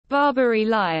Barbary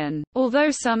lion.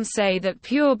 Although some say that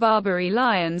pure Barbary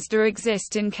lions do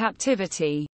exist in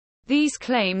captivity, these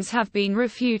claims have been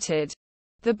refuted.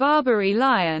 The Barbary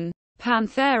lion,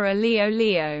 Panthera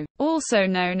leo, also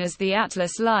known as the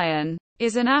Atlas lion,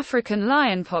 is an African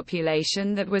lion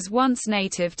population that was once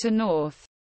native to North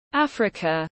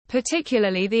Africa,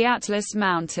 particularly the Atlas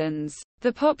Mountains.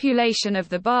 The population of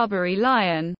the Barbary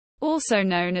lion, also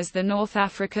known as the North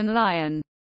African lion,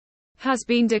 has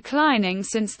been declining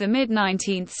since the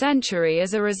mid-19th century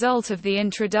as a result of the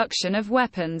introduction of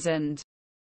weapons and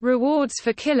rewards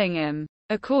for killing him.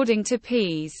 According to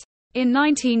Pease, in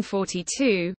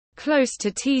 1942, close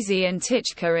to Tizi and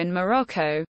Tichka in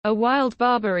Morocco, a wild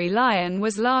Barbary lion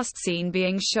was last seen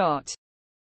being shot.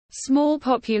 Small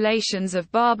populations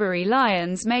of Barbary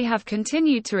lions may have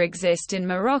continued to exist in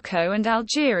Morocco and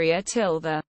Algeria till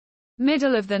the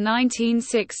middle of the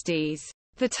 1960s.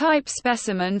 The type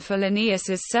specimen for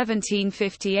Linnaeus's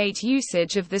 1758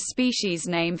 usage of the species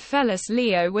name Felis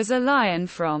leo was a lion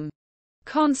from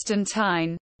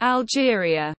Constantine,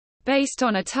 Algeria. Based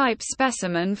on a type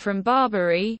specimen from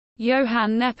Barbary,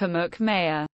 Johann Nepomuk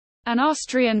Mayer, an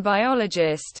Austrian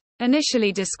biologist,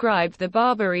 initially described the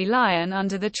Barbary lion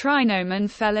under the trinomen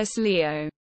Felis leo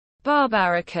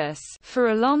barbaricus. For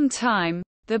a long time,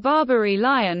 the Barbary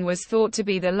lion was thought to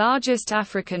be the largest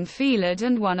African felid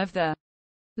and one of the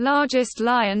largest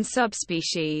lion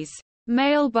subspecies.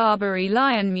 Male Barbary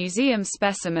lion museum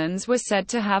specimens were said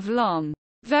to have long,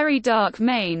 very dark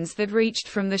manes that reached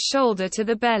from the shoulder to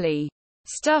the belly.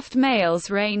 Stuffed males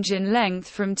range in length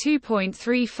from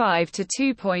 2.35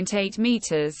 to 2.8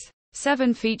 meters,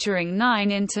 7 featuring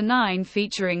 9 in to 9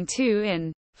 featuring 2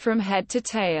 in, from head to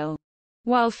tail,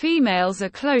 while females are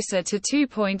closer to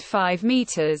 2.5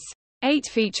 meters, 8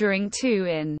 featuring 2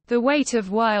 in. The weight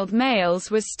of wild males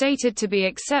was stated to be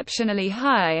exceptionally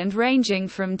high and ranging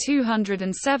from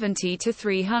 270 to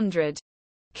 300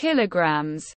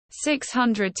 kilograms,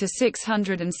 600 to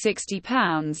 660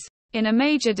 pounds, in a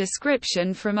major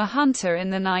description from a hunter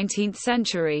in the 19th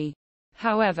century.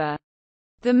 However,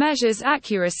 the measure's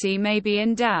accuracy may be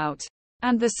in doubt,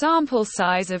 and the sample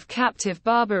size of captive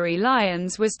Barbary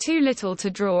lions was too little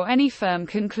to draw any firm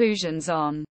conclusions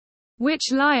on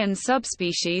which lion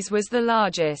subspecies was the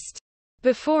largest,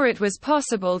 before it was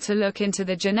possible to look into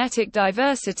the genetic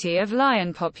diversity of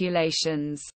lion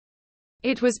populations.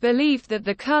 It was believed that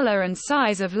the color and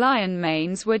size of lion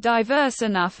manes were diverse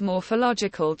enough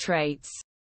morphological traits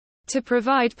to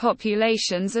provide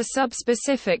populations a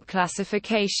subspecific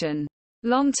classification.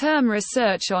 Long-term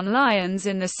research on lions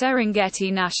in the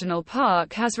Serengeti National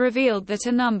Park has revealed that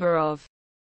a number of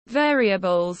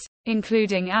variables,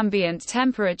 including ambient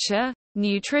temperature,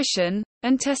 nutrition,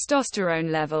 and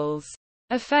testosterone levels,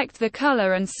 affect the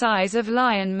color and size of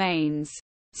lion manes.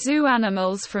 Zoo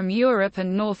animals from Europe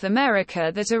and North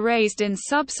America that are raised in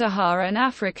sub-Saharan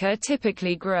Africa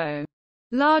typically grow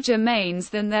larger manes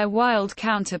than their wild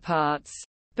counterparts,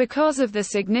 because of the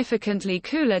significantly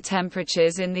cooler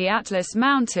temperatures in the Atlas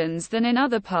Mountains than in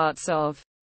other parts of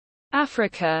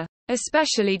Africa,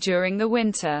 especially during the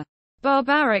winter.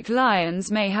 Barbaric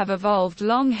lions may have evolved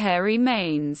long hairy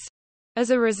manes.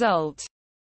 As a result,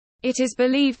 it is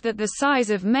believed that the size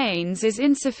of manes is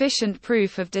insufficient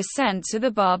proof of descent to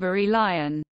the Barbary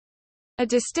lion. A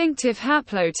distinctive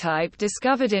haplotype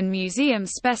discovered in museum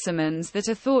specimens that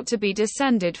are thought to be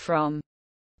descended from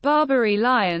Barbary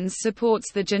lions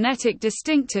supports the genetic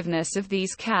distinctiveness of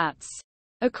these cats.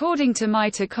 According to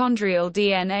mitochondrial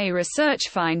DNA research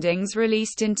findings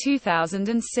released in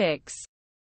 2006,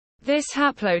 this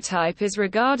haplotype is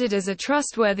regarded as a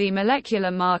trustworthy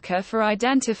molecular marker for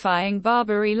identifying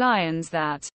Barbary lions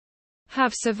that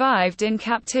have survived in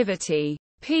captivity.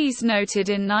 Pease noted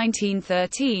in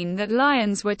 1913 that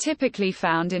lions were typically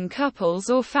found in couples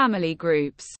or family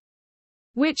groups,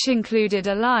 which included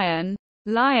a lion,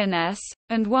 lioness,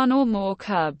 and one or more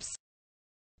cubs.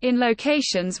 In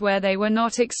locations where they were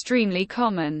not extremely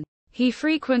common, he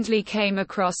frequently came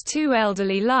across two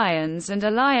elderly lions and a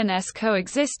lioness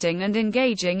coexisting and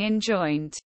engaging in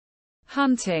joint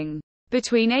hunting.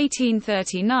 Between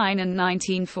 1839 and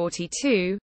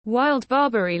 1942, wild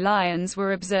Barbary lions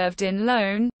were observed in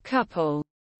lone, couple,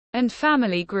 and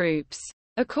family groups.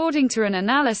 According to an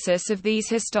analysis of these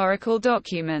historical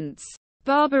documents,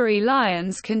 Barbary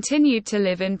lions continued to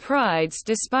live in prides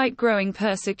despite growing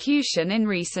persecution in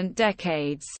recent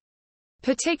decades,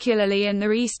 particularly in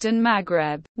the eastern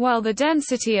Maghreb, while the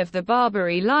density of the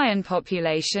Barbary lion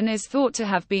population is thought to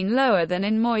have been lower than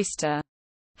in moister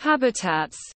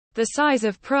habitats. The size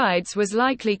of prides was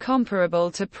likely comparable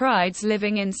to prides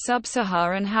living in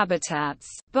sub-Saharan habitats.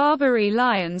 Barbary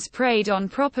lions preyed on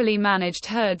properly managed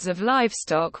herds of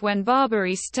livestock when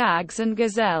Barbary stags and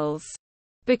gazelles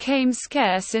became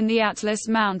scarce in the Atlas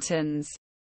Mountains.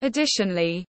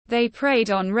 Additionally, they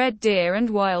preyed on red deer and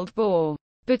wild boar.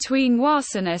 Between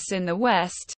Wassanas in the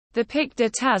west, the Pic de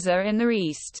Taza in the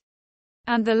east,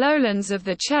 and the lowlands of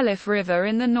the Chelif River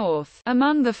in the north,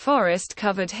 among the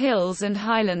forest-covered hills and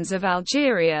highlands of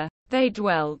Algeria, they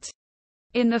dwelt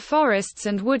in the forests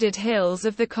and wooded hills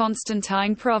of the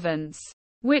Constantine province,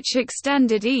 which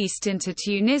extended east into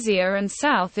Tunisia and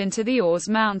south into the Ors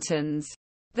Mountains.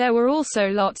 There were also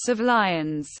lots of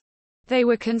lions. They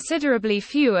were considerably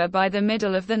fewer by the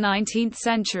middle of the 19th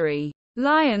century.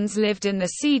 Lions lived in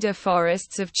the cedar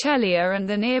forests of Chelia and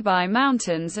the nearby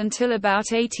mountains until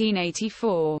about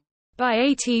 1884. By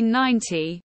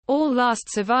 1890, all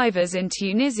last survivors in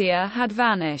Tunisia had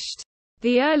vanished.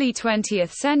 The early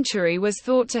 20th century was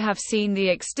thought to have seen the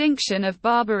extinction of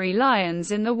Barbary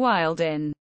lions in the wild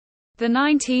in the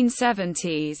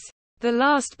 1970s. The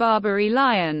last Barbary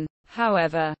lion,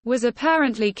 however, was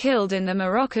apparently killed in the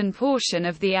Moroccan portion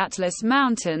of the Atlas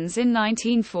Mountains in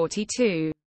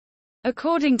 1942.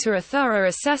 According to a thorough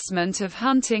assessment of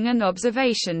hunting and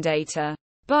observation data,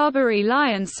 Barbary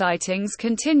lion sightings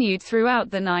continued throughout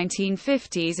the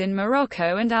 1950s in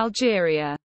Morocco and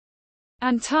Algeria,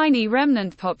 and tiny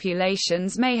remnant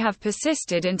populations may have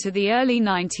persisted into the early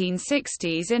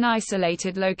 1960s in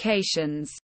isolated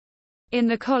locations. In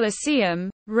the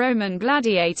Colosseum, Roman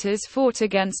gladiators fought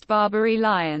against Barbary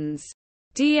lions.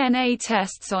 DNA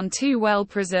tests on two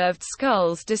well-preserved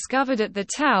skulls discovered at the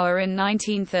tower in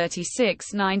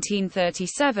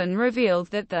 1936–1937 revealed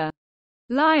that the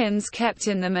lions kept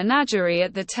in the menagerie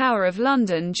at the Tower of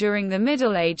London during the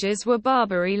Middle Ages were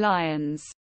Barbary lions.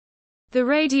 The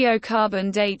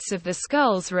radiocarbon dates of the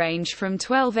skulls range from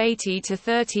 1280 to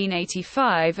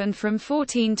 1385 and from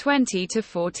 1420 to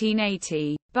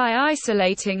 1480. By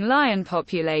isolating lion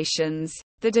populations,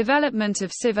 the development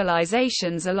of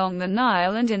civilizations along the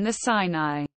Nile and in the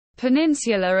Sinai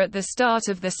Peninsula at the start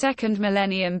of the second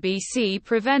millennium BC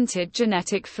prevented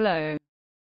genetic flow.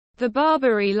 The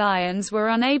Barbary lions were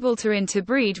unable to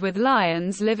interbreed with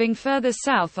lions living further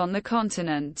south on the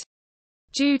continent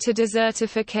due to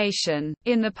desertification.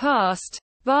 In the past,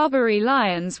 Barbary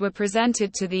lions were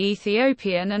presented to the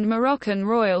Ethiopian and Moroccan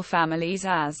royal families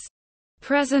as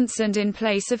presents and in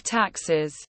place of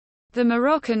taxes. The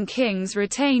Moroccan kings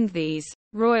retained these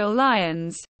royal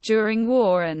lions during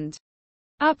war and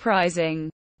uprising,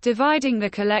 dividing the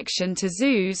collection to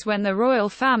zoos when the royal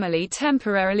family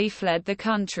temporarily fled the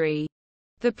country.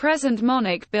 The present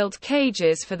monarch built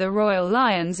cages for the royal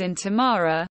lions in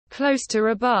Tamara, close to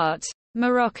Rabat,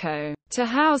 Morocco, to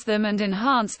house them and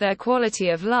enhance their quality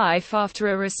of life after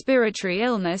a respiratory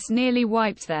illness nearly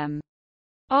wiped them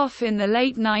off in the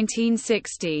late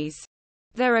 1960s.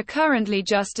 There are currently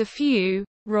just a few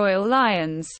royal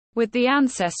lions, with the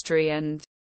ancestry and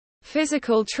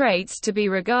physical traits to be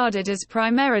regarded as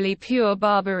primarily pure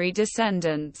Barbary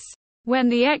descendants. When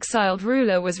the exiled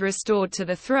ruler was restored to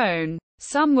the throne,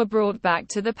 some were brought back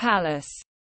to the palace.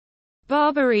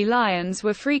 Barbary lions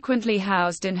were frequently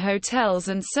housed in hotels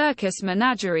and circus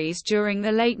menageries during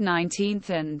the late 19th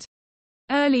and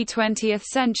early 20th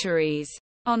centuries.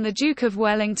 On the Duke of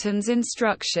Wellington's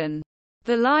instruction,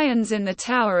 the lions in the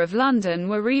Tower of London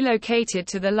were relocated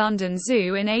to the London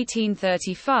Zoo in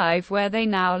 1835, where they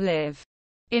now live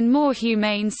in more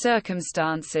humane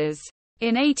circumstances.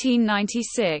 In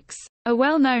 1896, a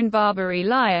well-known Barbary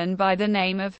lion by the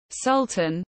name of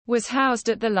Sultan was housed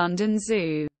at the London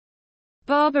Zoo.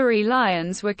 Barbary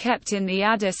lions were kept in the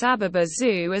Addis Ababa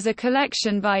Zoo as a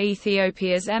collection by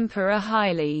Ethiopia's Emperor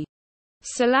Haile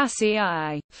Selassie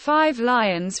I. 5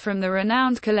 lions from the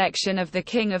renowned collection of the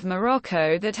King of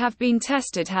Morocco that have been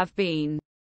tested have been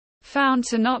found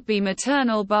to not be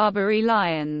maternal Barbary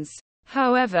lions.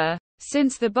 However,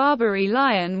 since the Barbary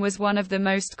lion was one of the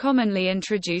most commonly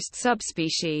introduced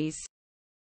subspecies,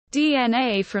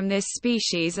 DNA from this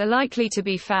species are likely to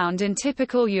be found in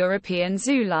typical European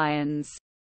zoo lions,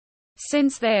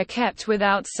 since they are kept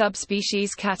without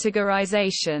subspecies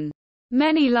categorization.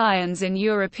 Many lions in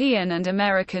European and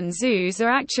American zoos are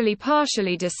actually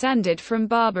partially descended from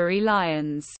Barbary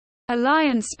lions. A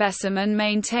lion specimen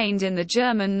maintained in the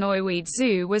German Neuwied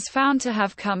Zoo was found to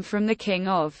have come from the King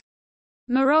of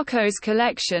Morocco's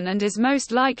collection and is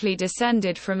most likely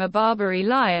descended from a Barbary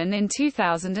lion in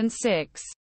 2006.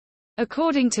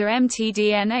 According to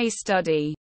mtDNA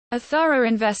study, a thorough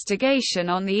investigation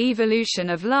on the evolution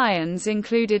of lions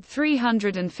included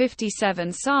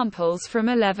 357 samples from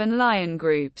 11 lion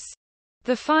groups.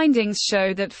 The findings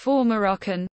show that 4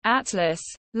 Moroccan, Atlas,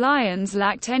 lions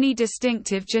lacked any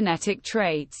distinctive genetic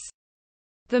traits.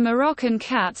 The Moroccan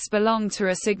cats belong to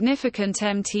a significant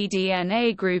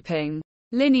mtDNA grouping,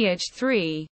 lineage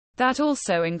 3, that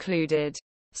also included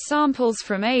samples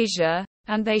from Asia,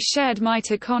 and they shared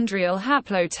mitochondrial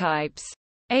haplotypes,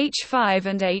 H5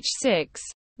 and H6,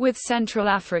 with Central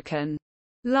African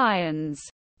lions.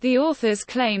 The authors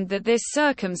claimed that this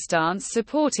circumstance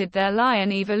supported their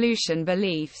lion evolution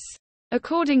beliefs.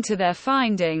 According to their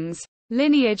findings,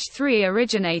 lineage 3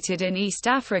 originated in East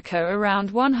Africa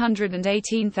around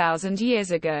 118,000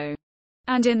 years ago.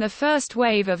 And in the first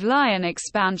wave of lion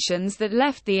expansions that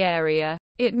left the area,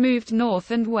 it moved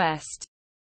north and west.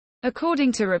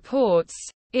 According to reports,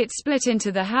 it split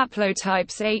into the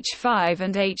haplotypes H5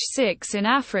 and H6 in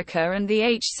Africa and the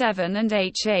H7 and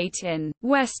H8 in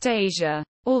West Asia.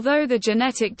 Although the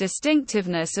genetic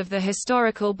distinctiveness of the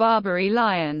historical Barbary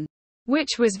lion,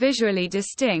 which was visually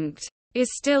distinct,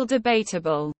 is still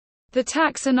debatable. The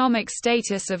taxonomic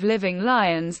status of living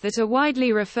lions that are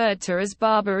widely referred to as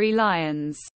Barbary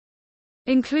lions,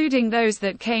 including those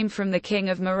that came from the King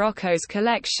of Morocco's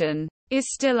collection,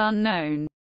 is still unknown.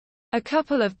 A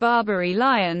couple of Barbary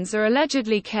lions are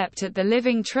allegedly kept at the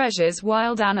Living Treasures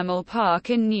Wild Animal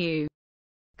Park in New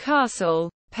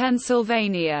Castle,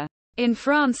 Pennsylvania. In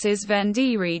France's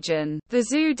Vendée region, the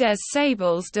Zoo des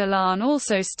Sables de l'Arne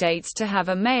also states to have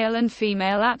a male and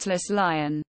female Atlas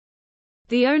lion.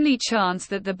 The only chance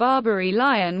that the Barbary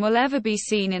lion will ever be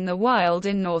seen in the wild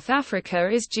in North Africa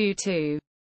is due to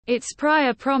its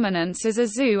prior prominence as a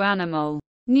zoo animal.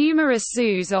 Numerous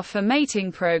zoos offer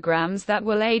mating programs that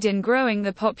will aid in growing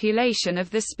the population of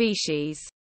the species.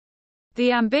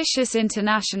 The ambitious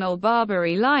International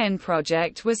Barbary Lion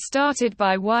Project was started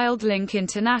by WildLink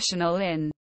International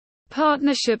in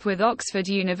partnership with Oxford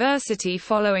University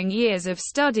following years of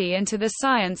study into the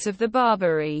science of the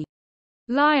Barbary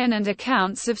lion and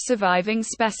accounts of surviving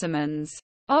specimens.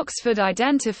 Oxford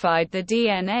identified the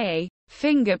DNA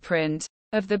fingerprint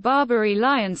of the Barbary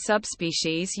lion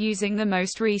subspecies using the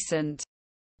most recent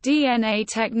DNA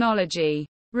technology.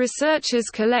 Researchers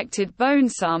collected bone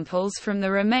samples from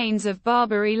the remains of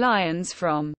Barbary lions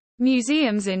from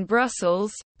museums in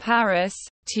Brussels, Paris,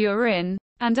 Turin,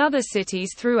 and other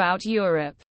cities throughout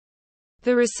Europe.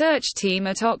 The research team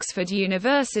at Oxford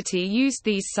University used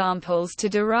these samples to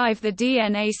derive the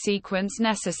DNA sequence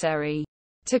necessary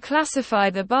to classify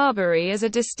the Barbary as a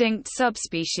distinct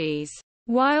subspecies.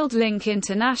 WildLink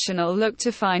International looked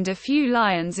to find a few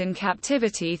lions in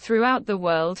captivity throughout the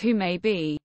world who may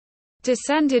be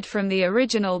descended from the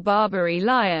original Barbary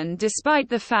lion, despite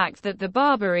the fact that the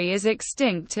Barbary is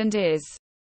extinct and is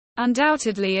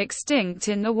undoubtedly extinct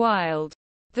in the wild.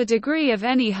 The degree of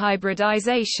any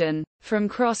hybridization, from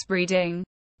crossbreeding,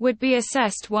 would be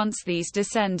assessed once these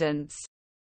descendants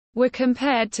were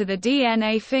compared to the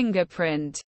DNA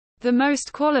fingerprint. The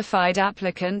most qualified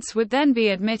applicants would then be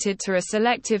admitted to a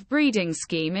selective breeding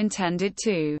scheme intended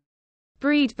to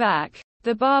breed back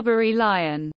the Barbary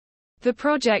lion. The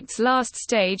project's last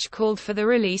stage called for the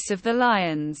release of the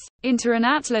lions into an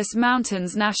Atlas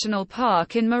Mountains National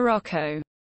Park in Morocco.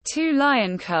 2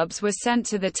 lion cubs were sent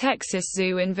to the Texas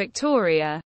Zoo in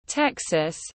Victoria,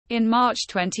 Texas, in March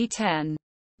 2010,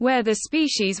 where the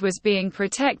species was being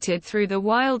protected through the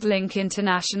WildLink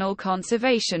International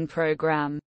Conservation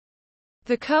Program.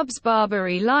 The cub's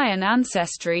Barbary lion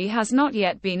ancestry has not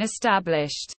yet been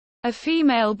established. A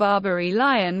female Barbary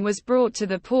lion was brought to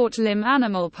the Port Lympne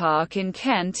Animal Park in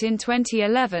Kent in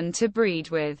 2011 to breed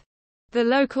with the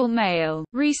local male.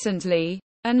 Recently,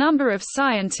 a number of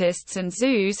scientists and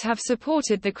zoos have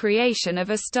supported the creation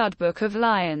of a studbook of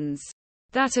lions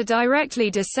that are directly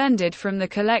descended from the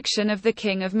collection of the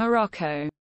King of Morocco.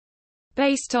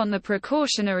 Based on the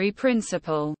precautionary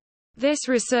principle, this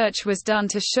research was done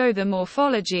to show the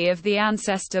morphology of the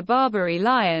ancestor Barbary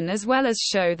lion as well as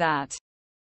show that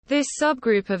this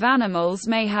subgroup of animals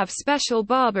may have special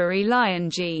Barbary lion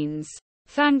genes.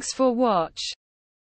 Thanks for watch.